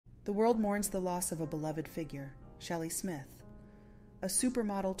The world mourns the loss of a beloved figure, Shelley Smith, a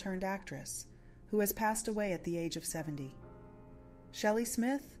supermodel turned actress who has passed away at the age of 70. Shelley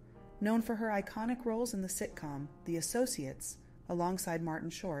Smith, known for her iconic roles in the sitcom The Associates alongside Martin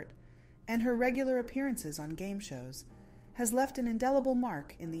Short, and her regular appearances on game shows, has left an indelible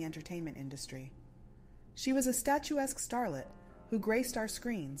mark in the entertainment industry. She was a statuesque starlet who graced our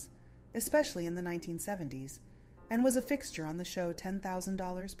screens, especially in the 1970s, and was a fixture on the show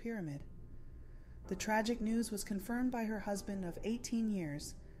 $10,000 Pyramid. The tragic news was confirmed by her husband of 18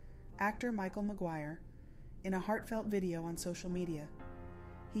 years, actor Michael Maguire, in a heartfelt video on social media.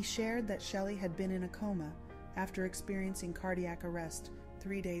 He shared that Shelley had been in a coma after experiencing cardiac arrest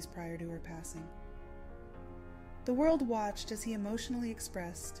 3 days prior to her passing. The world watched as he emotionally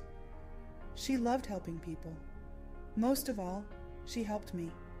expressed, "She loved helping people. Most of all, she helped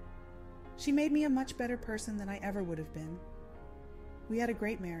me. She made me a much better person than I ever would have been. We had a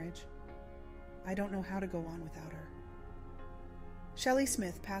great marriage. I don't know how to go on without her." Shelley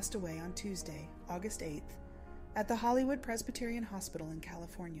Smith passed away on Tuesday, August 8th, at the Hollywood Presbyterian Hospital in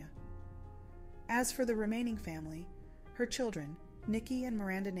California. As for the remaining family, her children, Nikki and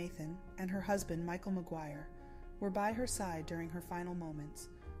Miranda Nathan, and her husband, Michael Maguire, were by her side during her final moments,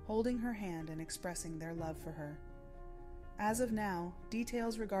 holding her hand and expressing their love for her. As of now,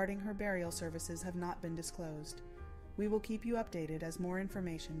 details regarding her burial services have not been disclosed. We will keep you updated as more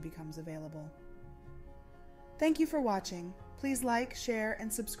information becomes available. Thank you for watching. Please like, share,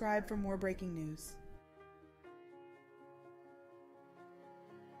 and subscribe for more breaking news.